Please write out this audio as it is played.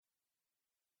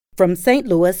from St.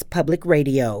 Louis Public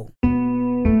Radio.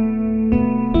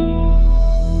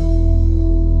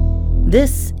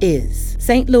 This is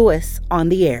St. Louis on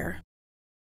the Air.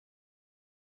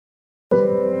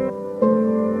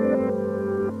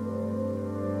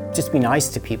 Just be nice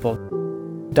to people.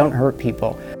 Don't hurt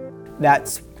people.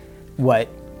 That's what,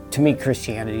 to me,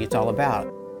 Christianity is all about.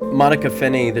 Monica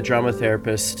Finney, the drama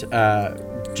therapist,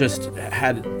 just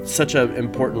had such an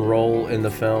important role in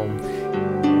the film.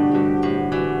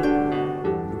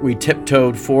 We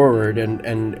tiptoed forward, and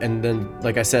then,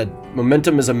 like I said,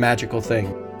 momentum is a magical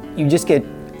thing. You just get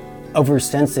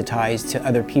oversensitized to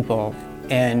other people,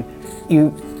 and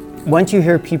once you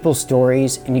hear people's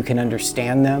stories and you can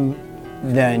understand them,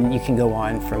 then you can go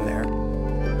on from there.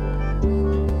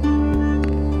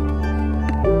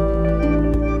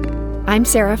 I'm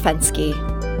Sarah Fenske.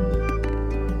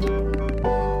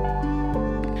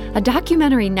 A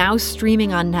documentary now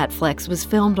streaming on Netflix was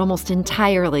filmed almost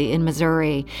entirely in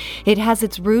Missouri. It has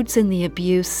its roots in the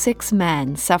abuse 6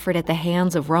 men suffered at the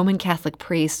hands of Roman Catholic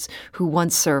priests who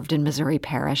once served in Missouri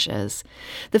parishes.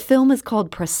 The film is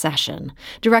called Procession.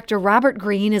 Director Robert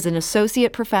Greene is an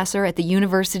associate professor at the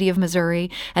University of Missouri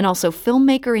and also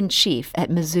filmmaker-in-chief at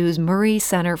Mizzou's Murray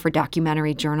Center for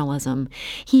Documentary Journalism.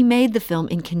 He made the film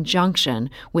in conjunction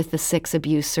with the 6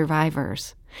 abuse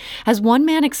survivors. As one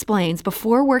man explains,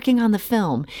 before working on the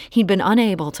film, he'd been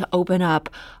unable to open up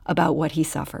about what he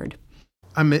suffered.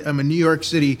 I'm a New York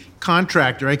City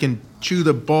contractor. I can chew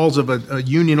the balls of a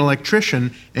union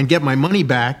electrician and get my money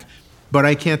back, but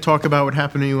I can't talk about what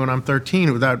happened to me when I'm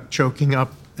 13 without choking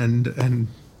up and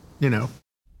you know.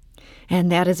 And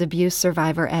that is abuse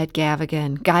survivor Ed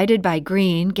Gavigan. Guided by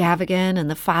Greene, Gavigan, and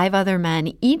the 5 other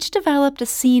men each developed a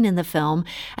scene in the film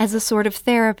as a sort of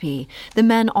therapy. The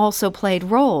men also played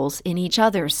roles in each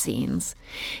other's scenes.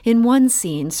 In one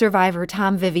scene, survivor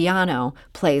Tom Viviano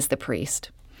plays the priest.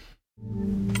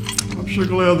 I'm sure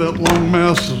glad that long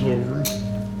mass is over.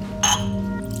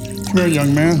 Come here,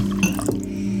 young man.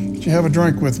 Would you have a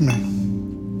drink with me?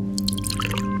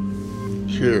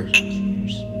 Cheers.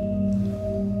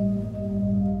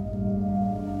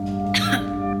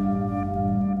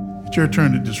 It's your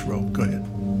turn to disrobe. Go ahead.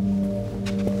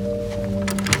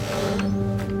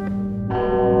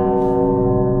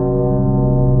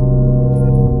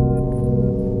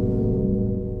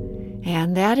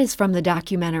 And that is from the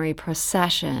documentary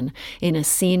Procession, in a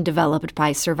scene developed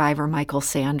by survivor Michael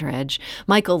Sandridge.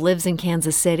 Michael lives in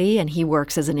Kansas City, and he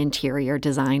works as an interior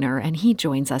designer, and he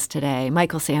joins us today.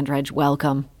 Michael Sandridge,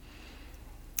 welcome.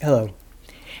 Hello.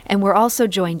 And we're also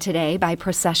joined today by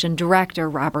Procession director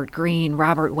Robert Greene.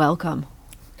 Robert, welcome.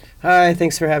 Hi,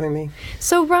 thanks for having me.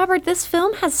 So, Robert, this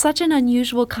film has such an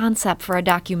unusual concept for a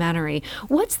documentary.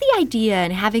 What's the idea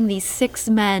in having these 6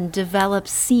 men develop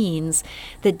scenes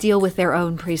that deal with their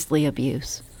own priestly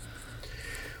abuse?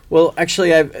 Well,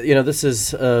 actually, this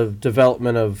is a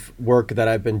development of work that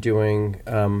I've been doing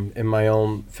in my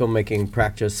own filmmaking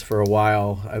practice for a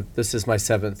while. This is my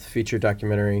 7th feature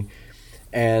documentary.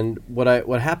 And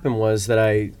what happened was that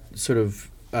I sort of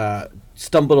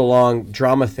stumbled along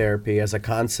drama therapy as a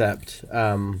concept,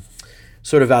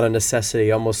 sort of out of necessity,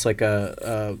 almost like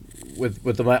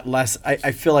with the last.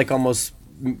 I feel like almost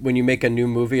when you make a new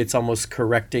movie, it's almost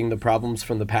correcting the problems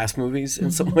from the past movies in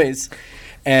some ways.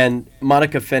 And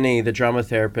Monica Finney, the drama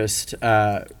therapist,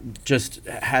 just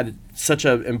had such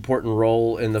an important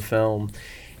role in the film.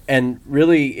 And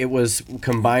really, it was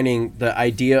combining the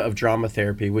idea of drama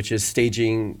therapy, which is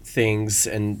staging things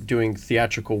and doing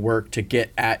theatrical work to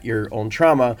get at your own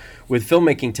trauma, with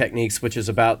filmmaking techniques, which is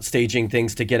about staging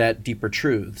things to get at deeper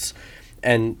truths.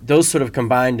 And those sort of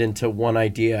combined into one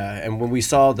idea. And when we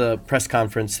saw the press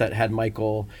conference that had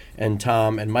Michael and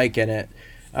Tom and Mike in it,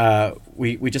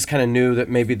 we just kind of knew that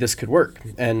maybe this could work.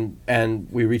 And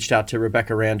we reached out to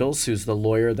Rebecca Randalls, who's the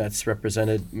lawyer that's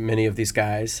represented many of these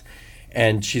guys.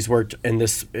 And she's worked in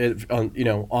this,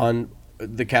 on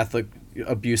the Catholic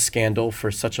abuse scandal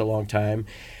for such a long time,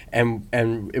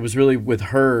 and it was really with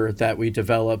her that we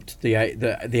developed the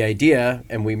idea,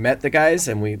 and we met the guys,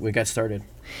 and we got started.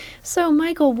 So,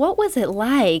 Michael, what was it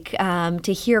like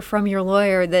to hear from your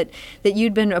lawyer that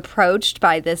you'd been approached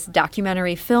by this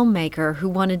documentary filmmaker who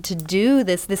wanted to do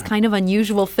this kind of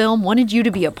unusual film, wanted you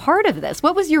to be a part of this?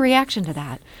 What was your reaction to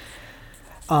that?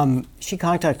 She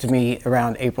contacted me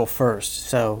around April 1st,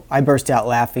 so I burst out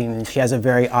laughing, and she has a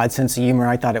very odd sense of humor.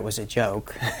 I thought it was a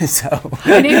joke.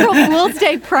 An April Fool's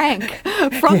Day prank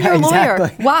from your lawyer.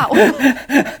 Exactly. Wow.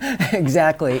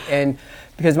 Exactly. And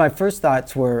because my first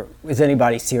thoughts were, is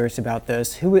anybody serious about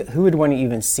this? Who would want to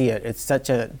even see it? It's such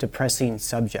a depressing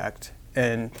subject.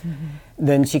 And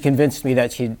then she convinced me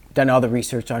that she'd done all the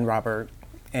research on Robert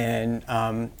And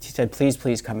she said,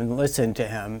 please come and listen to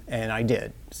him. And I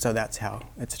did. So that's how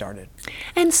it started.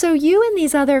 And so you and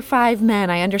these other 5 men,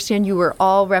 I understand you were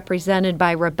all represented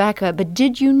by Rebecca, but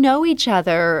did you know each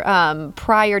other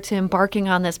prior to embarking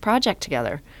on this project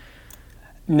together?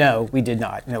 No, we did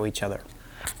not know each other.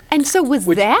 And so was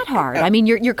that hard? I mean,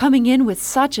 you're coming in with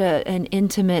such an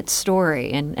intimate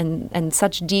story and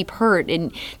such deep hurt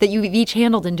and that you've each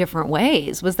handled in different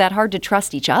ways. Was that hard to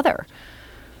trust each other?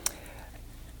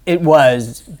 It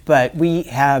was, but we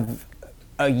have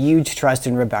a huge trust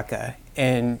in Rebecca.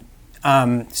 And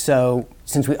so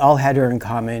since we all had her in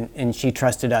common and she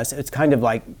trusted us, it's kind of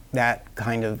like that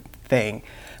kind of thing.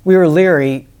 We were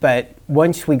leery, but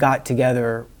once we got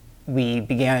together, we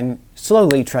began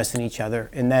slowly trusting each other.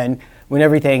 And then when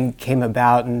everything came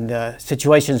about and the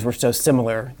situations were so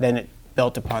similar, then it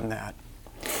built upon that.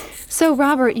 So,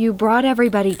 Robert, you brought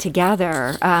everybody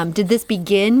together. Did this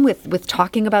begin with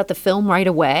talking about the film right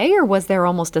away, or was there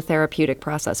almost a therapeutic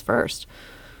process first?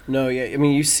 No, yeah. I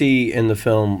mean, you see in the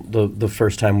film the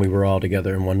first time we were all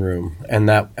together in one room, and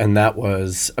that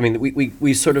was. I mean,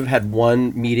 we sort of had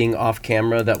one meeting off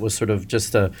camera that was sort of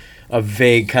just a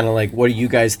vague kind of like, what are you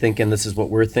guys thinking? This is what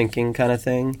we're thinking, kind of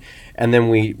thing. And then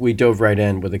we dove right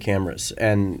in with the cameras,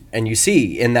 and you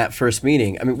see in that first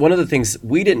meeting. I mean, one of the things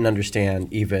we didn't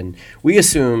understand even, we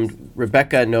assumed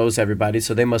Rebecca knows everybody,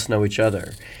 so they must know each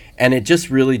other. And it just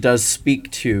really does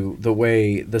speak to the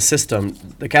way the system,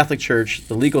 the Catholic Church,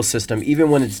 the legal system,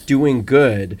 even when it's doing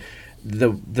good,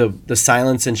 the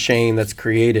silence and shame that's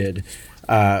created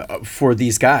for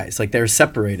these guys. Like, they're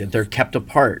separated, they're kept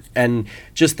apart. And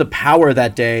just the power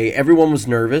that day, everyone was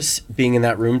nervous being in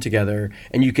that room together,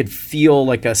 and you could feel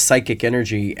like a psychic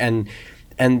energy.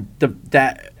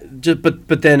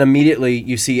 But then immediately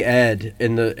you see Ed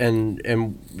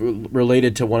and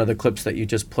related to one of the clips that you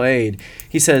just played,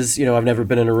 he says, I've never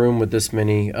been in a room with this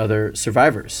many other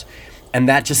survivors. And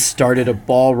that just started a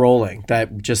ball rolling.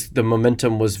 That just, the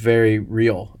momentum was very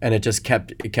real, and it just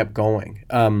kept going.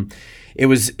 It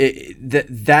was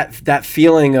that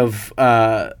feeling of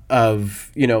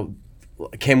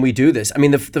can we do this? I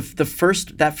mean,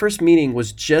 that first meeting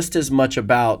was just as much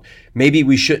about maybe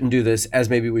we shouldn't do this as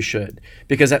maybe we should,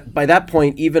 because by that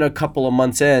point, even a couple of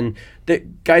months in, the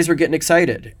guys were getting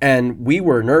excited, and we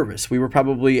were nervous. We were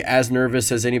probably as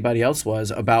nervous as anybody else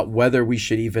was about whether we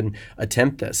should even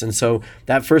attempt this. And so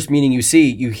that first meeting,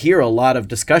 you hear a lot of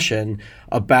discussion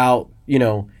about,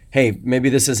 hey, maybe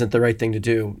this isn't the right thing to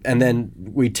do. And then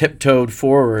we tiptoed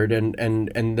forward, and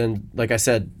then, like I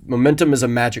said, momentum is a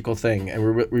magical thing,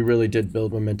 and we really did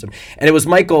build momentum. And it was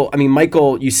Michael. I mean,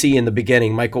 Michael, you see in the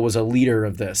beginning, Michael was a leader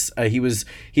of this. He was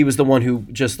the one who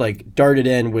just like darted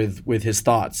in with his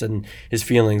thoughts and his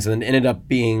feelings, and then ended up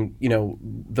being,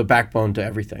 the backbone to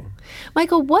everything.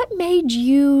 Michael, what made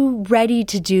you ready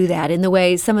to do that in the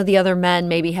way some of the other men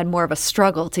maybe had more of a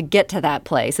struggle to get to that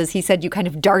place? As he said, you kind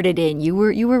of darted in. You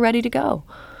were ready to go.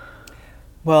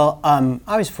 Well,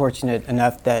 I was fortunate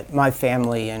enough that my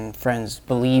family and friends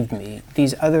believed me.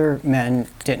 These other men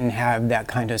didn't have that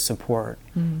kind of support.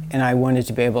 And I wanted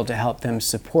to be able to help them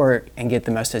support and get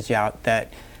the message out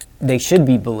that they should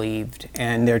be believed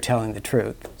and they're telling the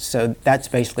truth. So that's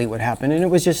basically what happened.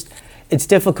 And it's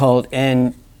difficult,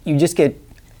 and you just get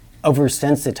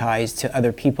oversensitized to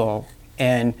other people.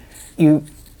 And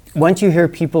once you hear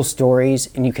people's stories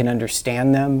and you can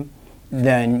understand them,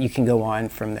 then you can go on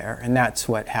from there. And that's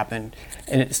what happened.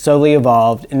 And it slowly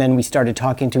evolved, and then we started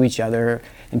talking to each other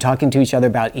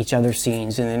about each other's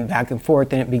scenes, and then back and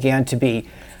forth, and it began to be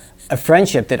a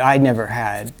friendship that I'd never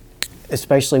had,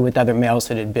 especially with other males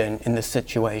that had been in this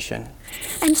situation.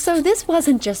 And so this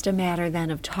wasn't just a matter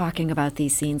then of talking about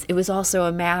these scenes. It was also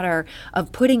a matter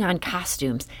of putting on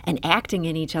costumes and acting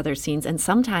in each other's scenes, and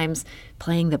sometimes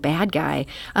playing the bad guy.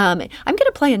 I'm going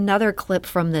to play another clip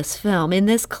from this film. In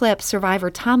this clip, survivor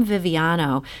Tom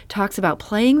Viviano talks about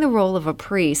playing the role of a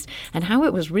priest and how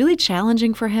it was really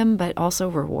challenging for him, but also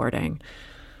rewarding.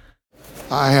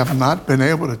 I have not been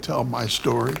able to tell my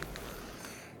story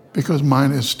because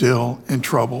mine is still in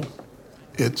trouble.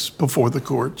 It's before the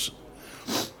courts.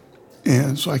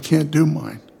 And so I can't do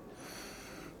mine.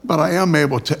 But I am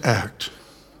able to act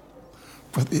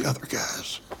for the other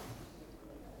guys.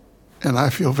 And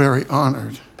I feel very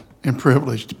honored and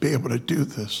privileged to be able to do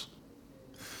this.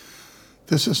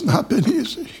 This has not been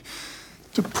easy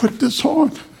to put this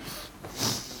on,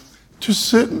 to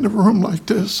sit in a room like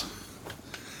this.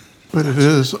 But it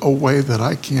is a way that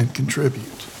I can contribute.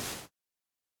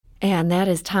 And that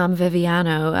is Tom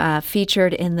Viviano,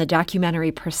 featured in the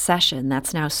documentary Procession.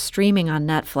 That's now streaming on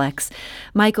Netflix.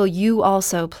 Michael, you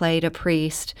also played a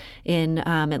priest in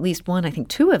at least one, I think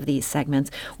 2 of these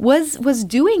segments. Was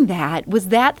doing that, was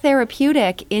that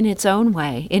therapeutic in its own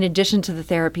way, in addition to the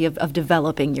therapy of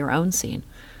developing your own scene?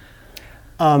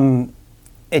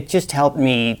 It just helped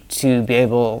me to be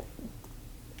able,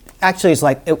 actually it's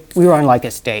like, we were on like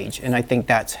a stage, and I think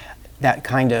that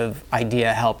kind of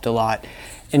idea helped a lot.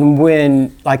 And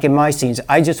when, like in my scenes,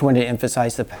 I just wanted to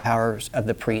emphasize the powers of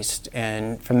the priest,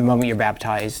 and from the moment you're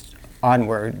baptized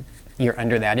onward, you're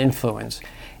under that influence.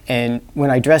 And when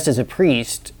I dressed as a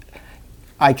priest,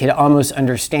 I could almost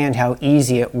understand how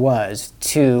easy it was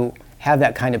to have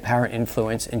that kind of power and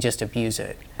influence and just abuse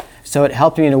it. So it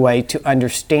helped me in a way to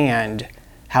understand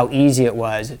how easy it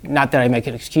was. Not that I make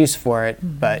an excuse for it,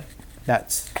 but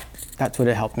that's what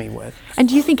it helped me with. And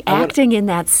do you think acting in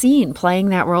that scene, playing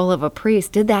that role of a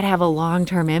priest, did that have a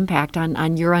long-term impact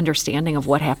on your understanding of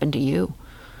what happened to you?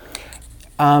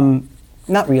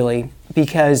 Not really,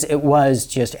 because it was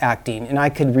just acting, and I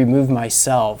could remove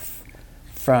myself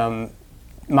from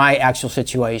my actual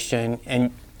situation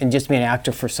and just be an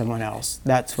actor for someone else.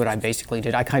 That's what I basically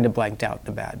did. I kind of blanked out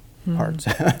the bad parts.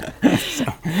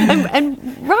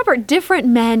 And Robert, different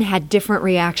men had different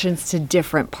reactions to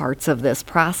different parts of this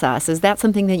process. Is that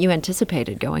something that you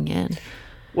anticipated going in?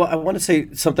 Well, I want to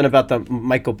say something about the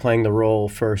Michael playing the role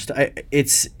first.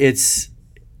 It's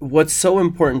what's so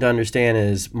important to understand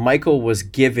is Michael was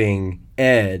giving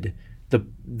Ed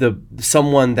the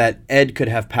someone that Ed could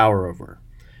have power over.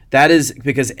 That is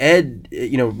because Ed,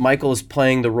 Michael is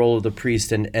playing the role of the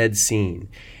priest in Ed's scene.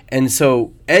 And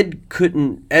so Ed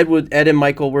and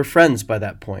Michael were friends by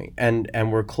that point,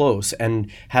 and were close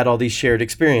and had all these shared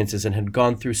experiences and had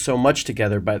gone through so much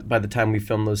together by the time we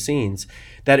filmed those scenes,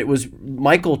 that it was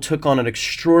Michael took on an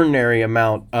extraordinary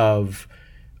amount of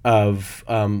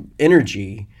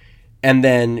energy, and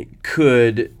then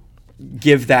could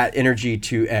give that energy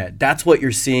to Ed. That's what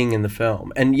you're seeing in the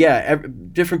film. And yeah,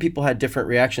 different people had different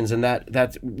reactions, and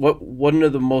that's one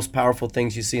of the most powerful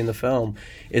things you see in the film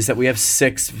is that we have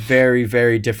 6 very,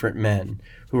 very different men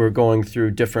who are going through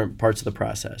different parts of the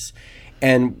process.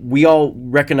 And we all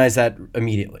recognize that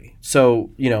immediately.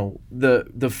 So, the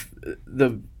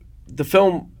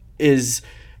film is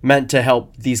meant to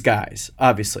help these guys,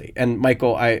 obviously. And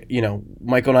Michael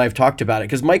and I have talked about it,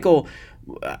 because Michael,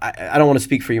 I don't want to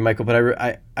speak for you, Michael,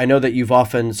 but I know that you've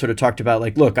often sort of talked about,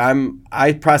 like, look,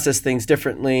 I process things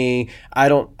differently.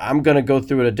 I'm going to go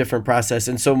through a different process.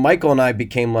 And so Michael and I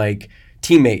became like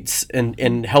teammates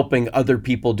in helping other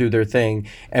people do their thing.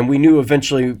 And we knew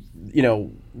eventually,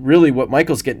 really what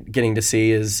Michael's getting to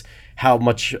see is how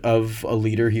much of a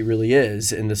leader he really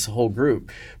is in this whole group.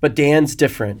 But Dan's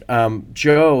different.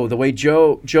 Joe, the way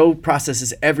Joe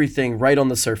processes everything right on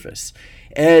the surface.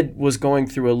 Ed was going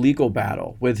through a legal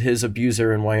battle with his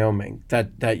abuser in Wyoming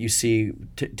that you see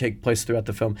take place throughout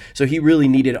the film. So he really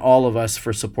needed all of us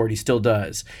for support. He still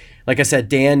does. Like I said,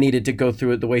 Dan needed to go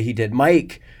through it the way he did.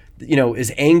 Mike,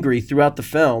 is angry throughout the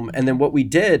film. And then what we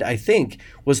did, I think,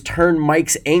 was turn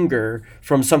Mike's anger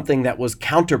from something that was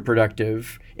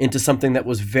counterproductive into something that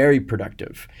was very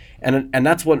productive. And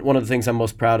that's one of the things I'm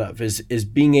most proud of is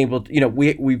being able to,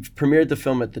 we've premiered the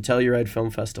film at the Telluride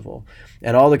Film Festival,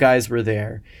 and all the guys were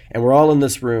there, and we're all in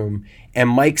this room, and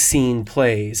Mike's scene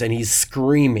plays, and he's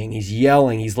screaming, he's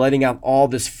yelling, he's letting out all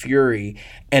this fury,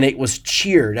 and it was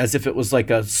cheered as if it was like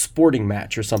a sporting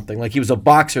match or something, like he was a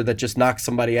boxer that just knocked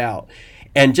somebody out.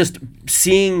 And just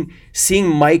seeing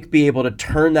Mike be able to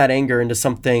turn that anger into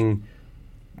something,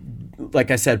 like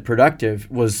I said, productive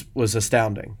was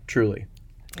astounding, truly.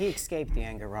 He escaped the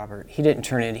anger, Robert. He didn't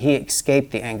turn it. He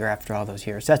escaped the anger after all those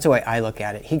years. That's the way I look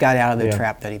at it. He got out of the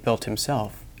trap that he built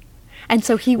himself. And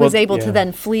so he was able to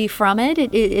then flee from it?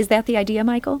 Is that the idea,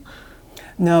 Michael?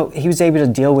 No, he was able to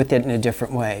deal with it in a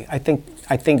different way. I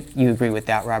think you agree with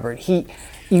that, Robert. You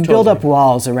build up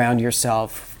walls around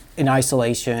yourself in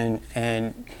isolation,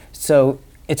 and so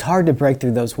it's hard to break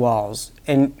through those walls.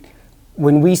 And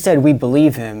when we said we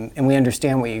believe him and we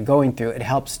understand what you're going through, it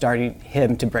helped starting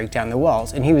him to break down the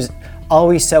walls. And he was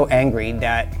always so angry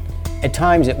that at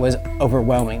times it was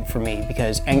overwhelming for me,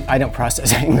 because I don't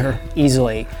process anger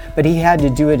easily, but he had to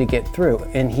do it to get through,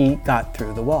 and he got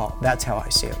through the wall. That's how I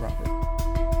see it, Robert.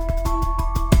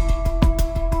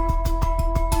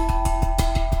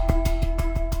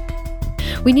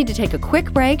 We need to take a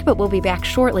quick break, but we'll be back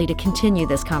shortly to continue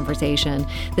this conversation.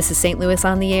 This is St. Louis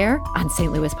on the Air on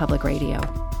St. Louis Public Radio.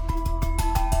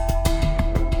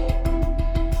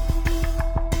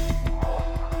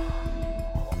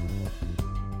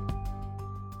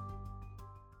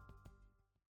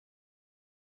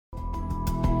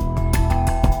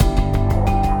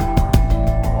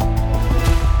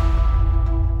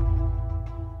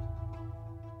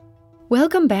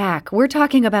 Welcome back. We're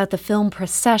talking about the film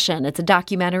Procession. It's a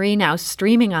documentary now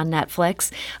streaming on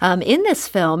Netflix. In this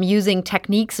film, using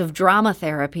techniques of drama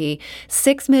therapy,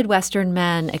 6 Midwestern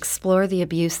men explore the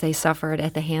abuse they suffered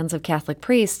at the hands of Catholic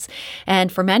priests.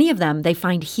 And for many of them, they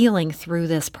find healing through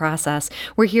this process.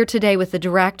 We're here today with the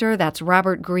director. That's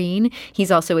Robert Greene. He's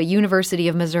also a University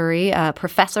of Missouri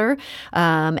professor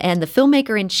and the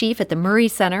filmmaker-in-chief at the Murray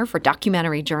Center for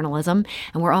Documentary Journalism.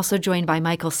 And we're also joined by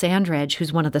Michael Sandridge,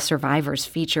 who's one of the survivors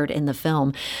featured in the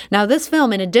film. Now, this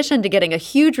film, in addition to getting a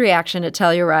huge reaction at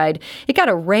Telluride, it got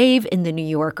a rave in The New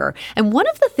Yorker. And one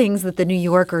of the things that The New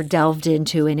Yorker delved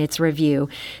into in its review,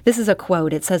 this is a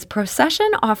quote. It says, "Procession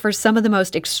offers some of the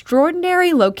most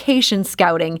extraordinary location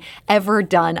scouting ever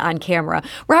done on camera."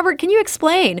 Robert, can you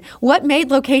explain what made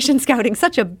location scouting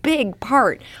such a big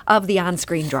part of the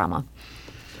on-screen drama?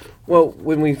 Well,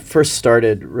 when we first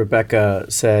started, Rebecca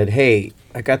said, "Hey,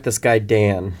 I got this guy,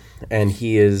 Dan, and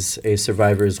he is a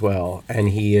survivor as well. And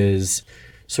he is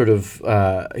sort of,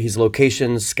 he's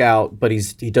location scout, but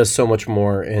he does so much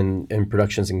more in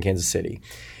productions in Kansas City."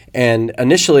 And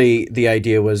initially the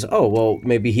idea was, oh, well,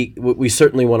 maybe we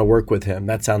certainly want to work with him.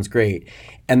 That sounds great.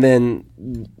 And then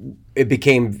it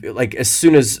became like, as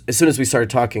soon as we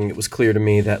started talking, it was clear to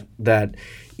me that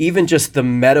even just the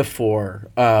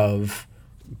metaphor of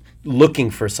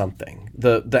looking for something,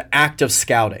 the act of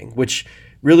scouting, which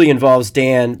really involves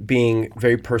Dan being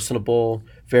very personable,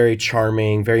 very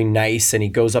charming, very nice, and he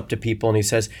goes up to people and he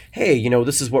says, "Hey,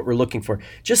 this is what we're looking for."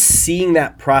 Just seeing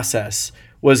that process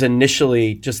was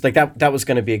initially just like that was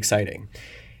going to be exciting.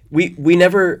 We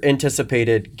never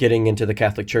anticipated getting into the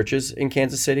Catholic churches in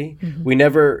Kansas City. Mm-hmm. We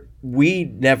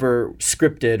never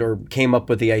scripted or came up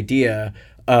with the idea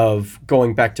of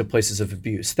going back to places of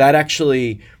abuse. That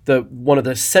actually, one of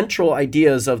the central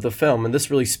ideas of the film, and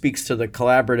this really speaks to the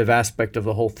collaborative aspect of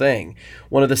the whole thing,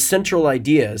 one of the central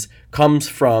ideas comes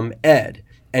from Ed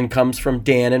and comes from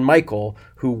Dan and Michael,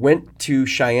 who went to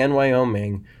Cheyenne,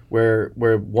 Wyoming, where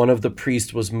one of the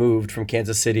priests was moved from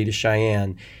Kansas City to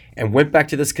Cheyenne, and went back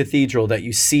to this cathedral that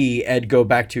you see Ed go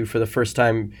back to for the first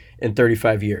time in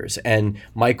 35 years. And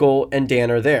Michael and Dan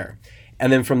are there.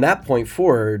 And then from that point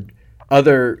forward,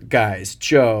 other guys,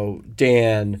 Joe,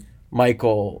 Dan,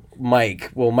 Michael, Mike.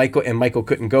 Well, Michael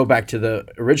couldn't go back to the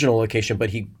original location, but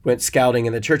he went scouting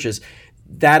in the churches.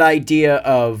 That idea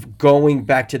of going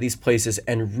back to these places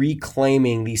and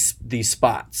reclaiming these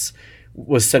spots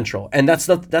was central. And that's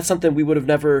something we would have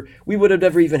never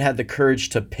even had the courage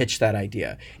to pitch that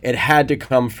idea. It had to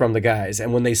come from the guys.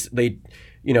 And when they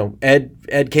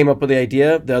Ed came up with the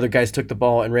idea, the other guys took the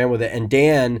ball and ran with it. And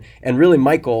Dan and really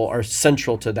Michael are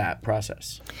central to that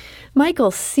process.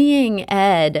 Michael, seeing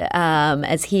Ed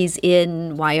as he's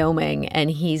in Wyoming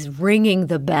and he's ringing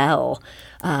the bell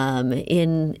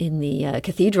in the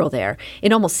cathedral there,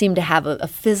 it almost seemed to have a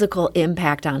physical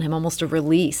impact on him, almost a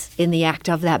release in the act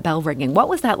of that bell ringing. What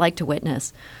was that like to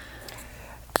witness?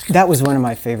 That was one of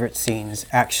my favorite scenes,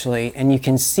 actually. And you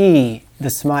can see the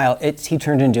smile. He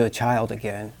turned into a child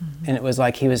again. Mm-hmm. And it was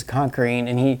like he was conquering.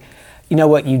 And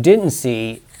what you didn't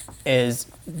see is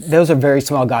those are very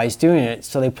small guys doing it.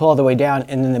 So they pull all the way down,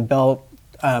 and then the bell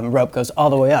rope goes all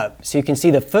the way up. So you can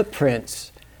see the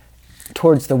footprints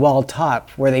towards the wall top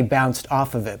where they bounced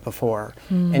off of it before.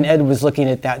 Mm. And Ed was looking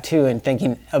at that too and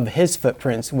thinking of his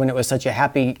footprints when it was such a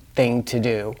happy thing to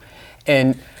do.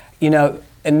 And,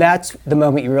 and that's the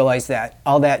moment you realize that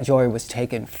all that joy was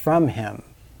taken from him.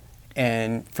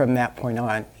 And from that point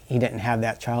on, he didn't have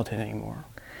that childhood anymore.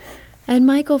 And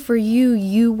Michael, for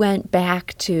you went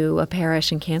back to a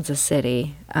parish in Kansas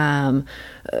City.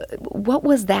 What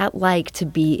was that like to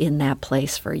be in that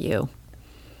place for you?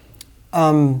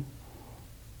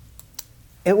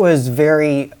 It was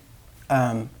very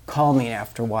calming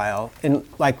after a while. And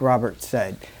like Robert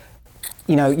said,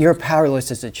 you're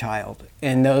powerless as a child.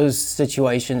 In those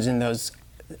situations, in those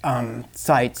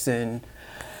sites and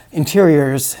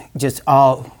interiors, just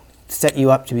all set you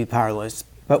up to be powerless.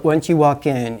 But once you walk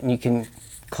in and you can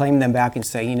claim them back and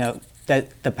say,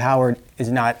 that the power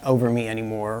is not over me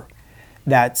anymore,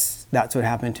 that's what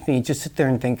happened to me. Just sit there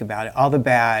and think about it. All the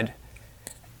bad,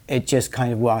 it just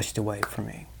kind of washed away from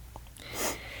me.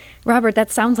 Robert,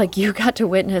 that sounds like you got to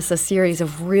witness a series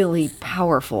of really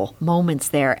powerful moments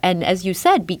there. And as you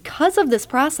said, because of this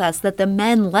process that the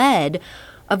men led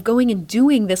of going and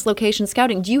doing this location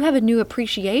scouting, do you have a new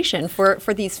appreciation for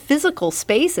these physical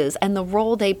spaces and the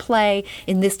role they play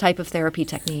in this type of therapy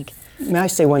technique? May I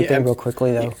say one thing real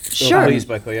quickly, though? Sure. Please,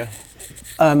 Michael, yeah.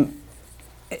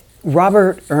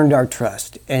 Robert earned our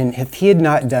trust, and if he had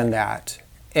not done that,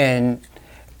 and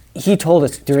he told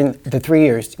us during the 3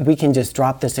 years, we can just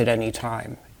drop this at any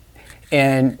time.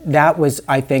 And that was,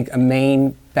 I think, a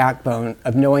main backbone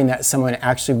of knowing that someone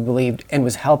actually believed and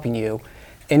was helping you.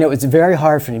 And it was very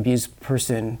hard for an abused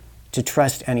person to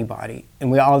trust anybody. And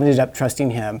we all ended up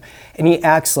trusting him. And he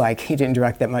acts like he didn't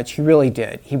direct that much. He really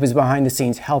did. He was behind the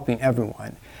scenes helping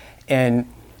everyone. And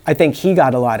I think he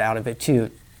got a lot out of it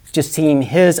too, just seeing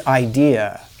his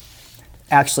idea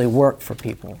actually work for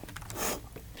people.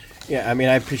 Yeah, I mean,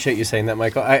 I appreciate you saying that,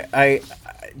 Michael.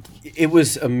 It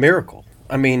was a miracle.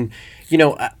 I mean, you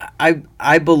know,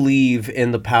 I believe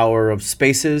in the power of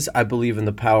spaces. I believe in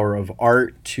the power of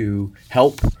art to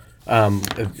help,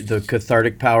 the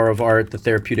cathartic power of art, the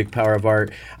therapeutic power of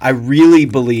art. I really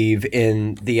believe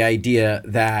in the idea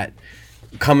that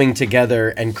coming together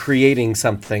and creating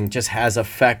something just has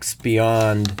effects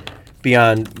beyond,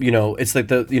 you know, it's like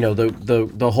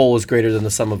the whole is greater than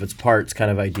the sum of its parts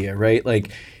kind of idea, right? Like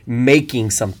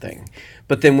making something.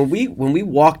 But then when we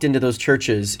walked into those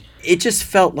churches, it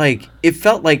felt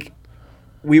like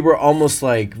we were almost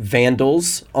like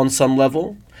vandals on some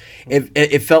level.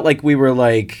 It felt like we were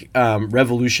like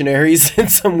revolutionaries in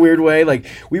some weird way. Like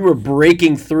we were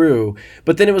breaking through.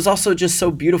 But then it was also just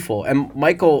so beautiful. And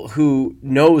Michael, who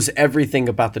knows everything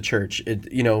about the church,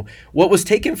 you know, what was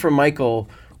taken from Michael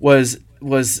was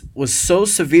so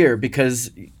severe because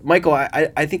Michael,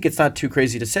 I think it's not too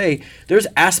crazy to say, there's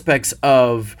aspects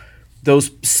of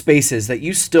those spaces that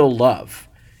you still love.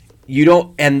 You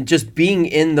don't, and just being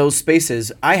in those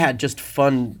spaces, I had just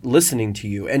fun listening to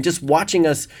you and just watching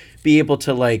us be able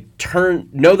to like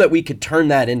know that we could turn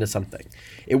that into something.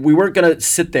 We weren't going to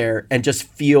sit there and just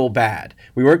feel bad.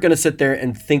 We weren't going to sit there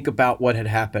and think about what had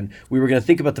happened. We were going to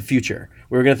think about the future.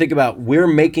 We were going to think about we're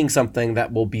making something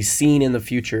that will be seen in the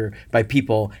future by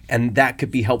people, and that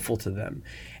could be helpful to them.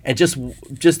 And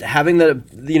just having the,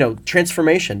 you know,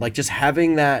 transformation, like just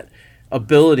having that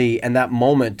ability and that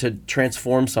moment to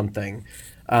transform something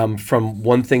from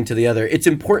one thing to the other. It's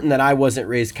important that I wasn't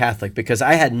raised Catholic because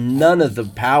I had none of the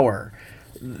power.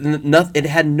 It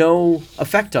had no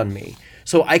effect on me.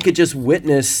 So I could just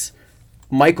witness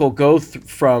Michael go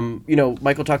from, you know,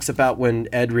 Michael talks about when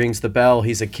Ed rings the bell,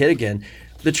 he's a kid again.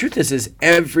 The truth is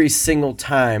every single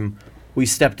time we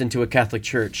stepped into a Catholic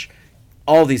church,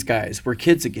 all these guys were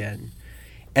kids again.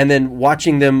 And then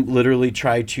watching them literally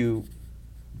try to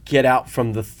get out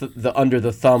from the under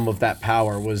the thumb of that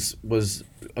power was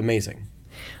amazing.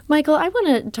 Michael, I want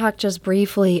to talk just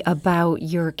briefly about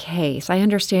your case. I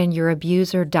understand your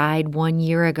abuser died 1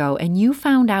 year ago, and you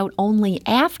found out only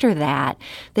after that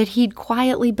he'd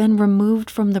quietly been removed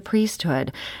from the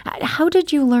priesthood. How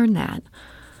did you learn that?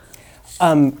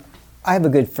 I have a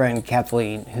good friend,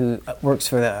 Kathleen, who works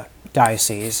for the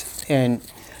diocese, and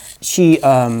she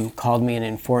called me and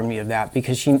informed me of that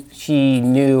because she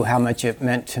knew how much it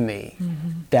meant to me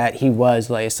that he was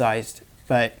laicized.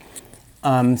 But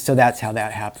so that's how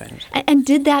that happened. And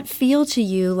did that feel to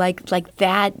you like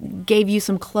that gave you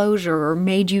some closure or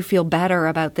made you feel better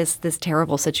about this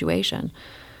terrible situation?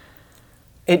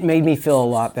 It made me feel a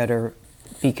lot better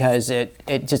because it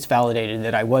just validated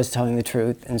that I was telling the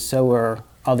truth, and so were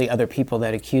all the other people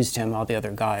that accused him, all the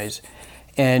other guys.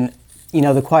 And you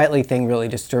know, the quietly thing really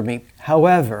disturbed me.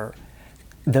 However,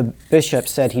 the bishop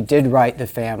said he did write the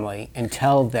family and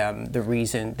tell them the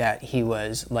reason that he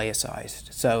was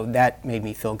laicized. So that made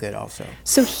me feel good also.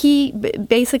 So he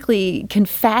basically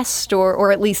confessed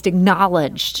or at least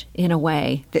acknowledged in a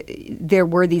way that there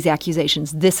were these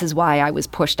accusations. This is why I was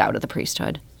pushed out of the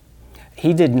priesthood.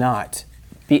 He did not.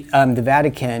 The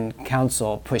Vatican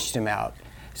Council pushed him out.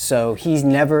 So he's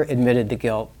never admitted the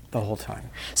guilt the whole time.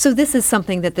 So this is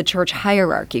something that the church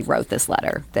hierarchy wrote this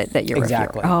letter that you're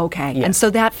exactly. referring. Oh, okay. Yes. And so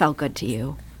that felt good to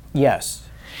you. Yes.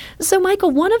 So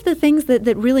Michael, one of the things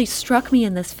that really struck me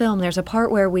in this film, there's a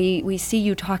part where we see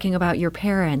you talking about your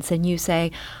parents and you say,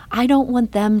 I don't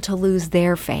want them to lose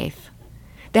their faith.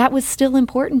 That was still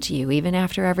important to you even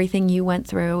after everything you went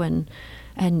through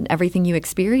and everything you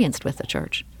experienced with the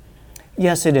church.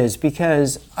 Yes, it is,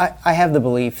 because I have the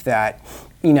belief that,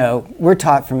 you know, we're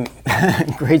taught from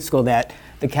grade school that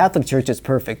the Catholic Church is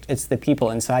perfect. It's the people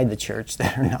inside the church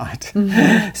that are not.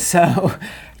 Mm-hmm. So,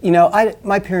 you know,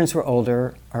 my parents are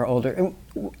older. And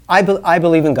I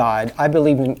believe in God. I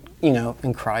believe in, you know,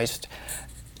 in Christ.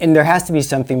 And there has to be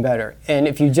something better. And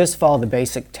if you just follow the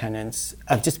basic tenets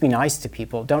of just be nice to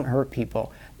people, don't hurt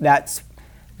people, that's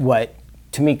what,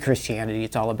 to me, Christianity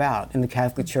is all about. And the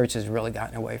Catholic Church has really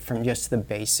gotten away from just the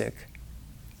basic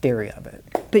theory of it.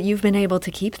 But you've been able to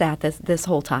keep that this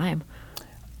whole time.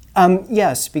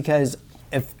 Yes, because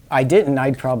if I didn't,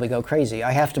 I'd probably go crazy.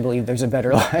 I have to believe there's a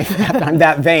better life. I'm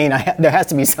that vain. There has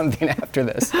to be something after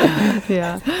this.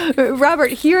 Yeah.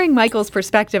 Robert, hearing Michael's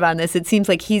perspective on this, it seems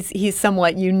like he's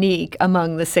somewhat unique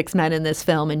among the 6 men in this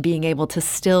film, and being able to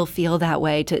still feel that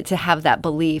way, to have that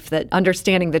belief that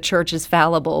understanding the church is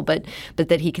fallible, but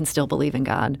that he can still believe in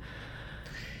God.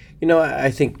 You know, I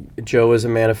think Joe is a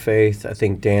man of faith. I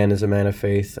think Dan is a man of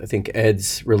faith. I think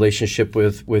Ed's relationship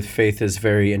with faith is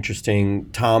very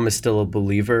interesting. Tom is still a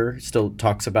believer, still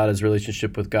talks about his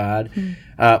relationship with God.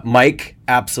 Mike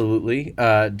absolutely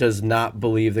does not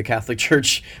believe the Catholic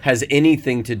Church has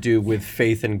anything to do with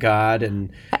faith in God.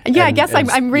 I guess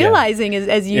I'm realizing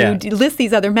as you list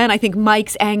these other men, I think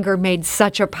Mike's anger made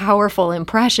such a powerful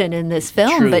impression in this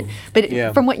film. True.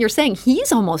 But from what you're saying,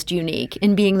 he's almost unique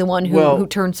in being the one who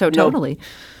turned so totally.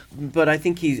 But I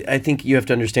think you have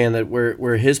to understand that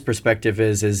where his perspective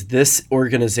is this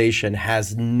organization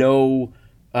has no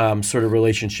sort of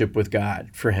relationship with God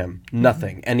for him,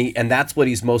 nothing, and that's what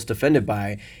he's most offended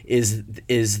by is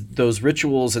those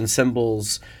rituals and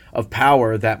symbols of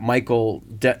power that Michael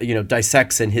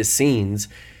dissects in his scenes.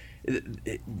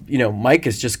 Mike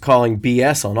is just calling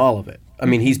BS on all of it. I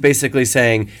mean, he's basically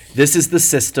saying this is the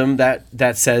system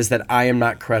that says that I am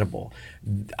not credible.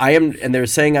 And they're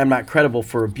saying I'm not credible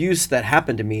for abuse that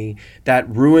happened to me that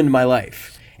ruined my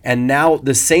life. And now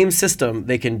the same system,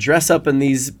 they can dress up in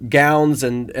these gowns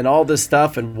and all this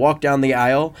stuff and walk down the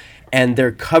aisle, and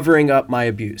they're covering up my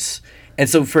abuse. And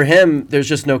so for him, there's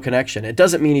just no connection. It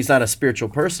doesn't mean he's not a spiritual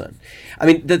person. I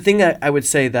mean, the thing I would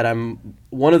say that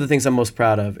one of the things I'm most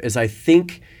proud of is I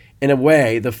think, in a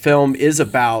way, the film is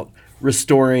about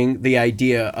restoring the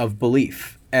idea of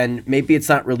belief. And maybe it's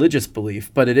not religious belief,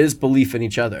 but it is belief in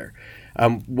each other.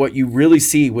 What you really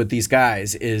see with these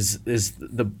guys is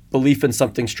the belief in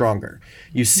something stronger.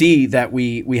 You see that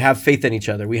we have faith in each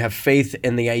other. We have faith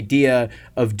in the idea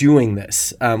of doing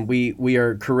this. We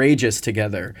are courageous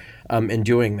together in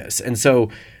doing this. And so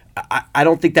I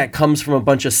don't think that comes from a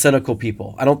bunch of cynical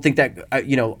people. I don't think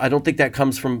that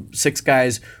comes from 6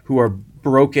 guys who are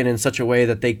broken in such a way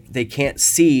that they can't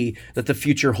see that the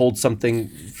future holds something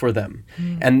for them.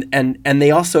 And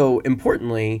they also,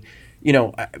 importantly,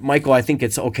 Michael, I think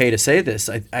it's okay to say this.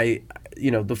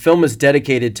 The film is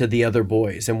dedicated to the other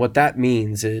boys. And what that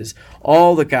means is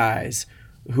all the guys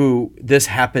who this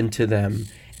happened to them,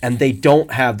 and they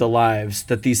don't have the lives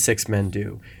that these 6 men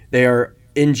do. They are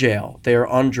in jail. They are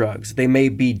on drugs. They may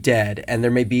be dead, and there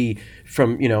may be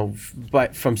from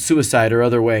suicide or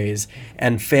other ways.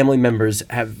 And family members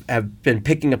have been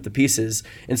picking up the pieces.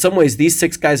 In some ways, these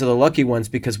 6 guys are the lucky ones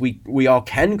because we all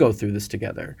can go through this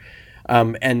together.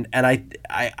 And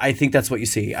I think that's what you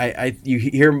see. You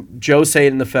hear Joe say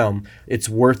it in the film. It's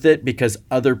worth it because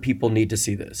other people need to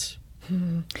see this.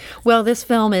 Well, this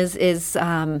film is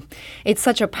it's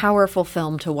such a powerful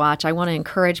film to watch. I want to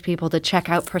encourage people to check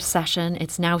out Procession.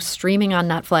 It's now streaming on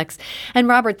Netflix. And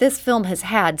Robert, this film has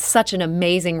had such an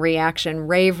amazing reaction,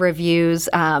 rave reviews,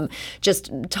 just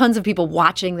tons of people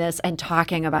watching this and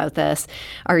talking about this.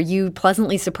 Are you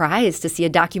pleasantly surprised to see a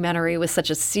documentary with such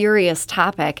a serious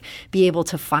topic be able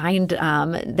to find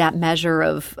that measure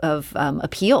of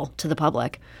appeal to the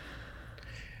public?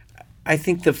 I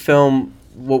think the film,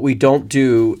 what we don't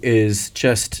do is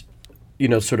just,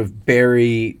 sort of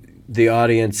bury the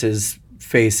audience's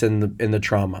face in the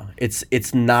trauma.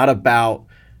 It's not about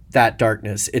that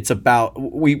darkness. It's about,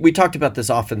 we talked about this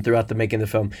often throughout the making of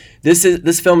the film.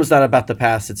 This film is not about the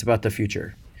past. It's about the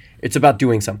future. It's about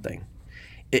doing something.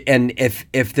 And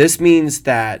if this means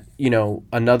that,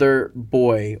 another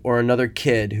boy or another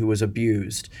kid who was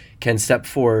abused can step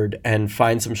forward and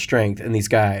find some strength in these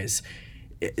guys,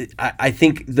 I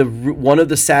think one of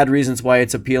the sad reasons why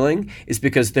it's appealing is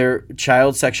because their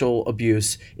child sexual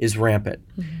abuse is rampant.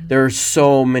 Mm-hmm. There are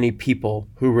so many people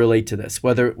who relate to this,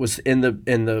 whether it was in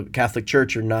the Catholic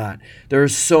Church or not. There are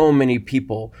so many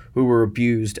people who were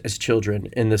abused as children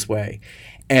in this way.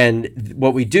 And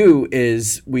what we do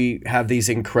is we have these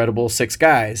incredible 6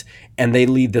 guys, and they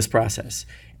lead this process.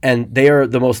 And they are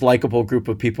the most likable group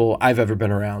of people I've ever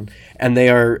been around. And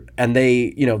they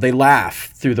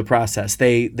laugh through the process.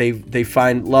 They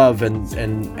find love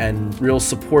and real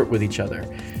support with each other.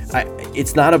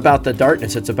 It's not about the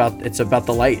darkness. It's about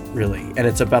the light, really, and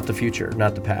it's about the future,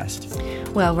 not the past.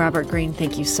 Well, Robert Greene,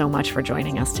 thank you so much for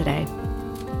joining us today.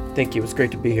 Thank you. It was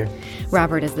great to be here.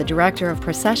 Robert is the director of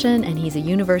Procession, and he's a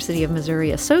University of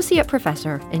Missouri associate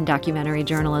professor in documentary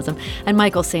journalism. And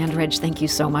Michael Sandridge, thank you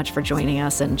so much for joining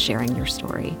us and sharing your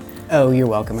story. Oh, you're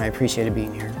welcome. I appreciated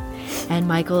being here. And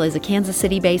Michael is a Kansas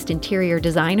City-based interior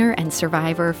designer and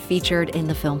survivor featured in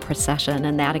the film Procession,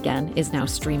 and that, again, is now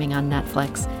streaming on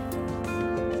Netflix.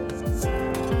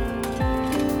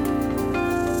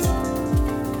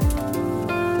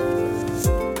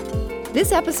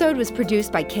 This episode was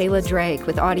produced by Kayla Drake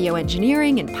with audio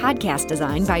engineering and podcast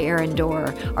design by Aaron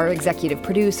Dorr. Our executive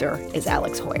producer is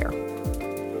Alex Hoyer.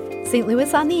 St.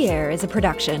 Louis on the Air is a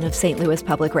production of St. Louis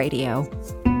Public Radio.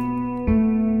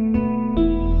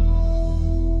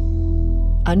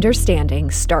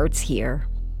 Understanding starts here.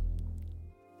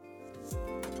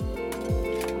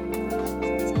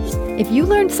 If you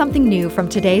learned something new from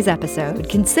today's episode,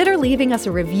 consider leaving us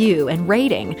a review and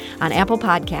rating on Apple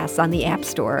Podcasts on the App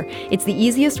Store. It's the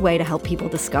easiest way to help people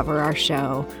discover our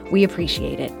show. We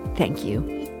appreciate it. Thank you.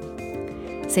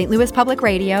 St. Louis Public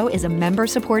Radio is a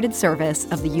member-supported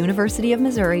service of the University of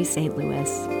Missouri St. Louis.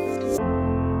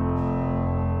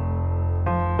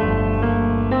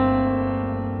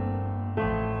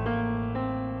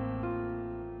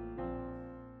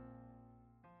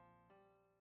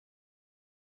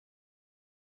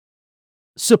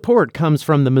 Support comes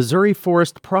from the Missouri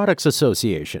Forest Products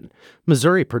Association.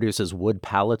 Missouri produces wood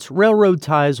pallets, railroad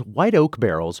ties, white oak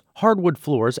barrels, hardwood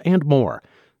floors, and more.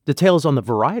 Details on the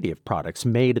variety of products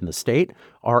made in the state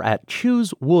are at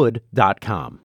choosewood.com.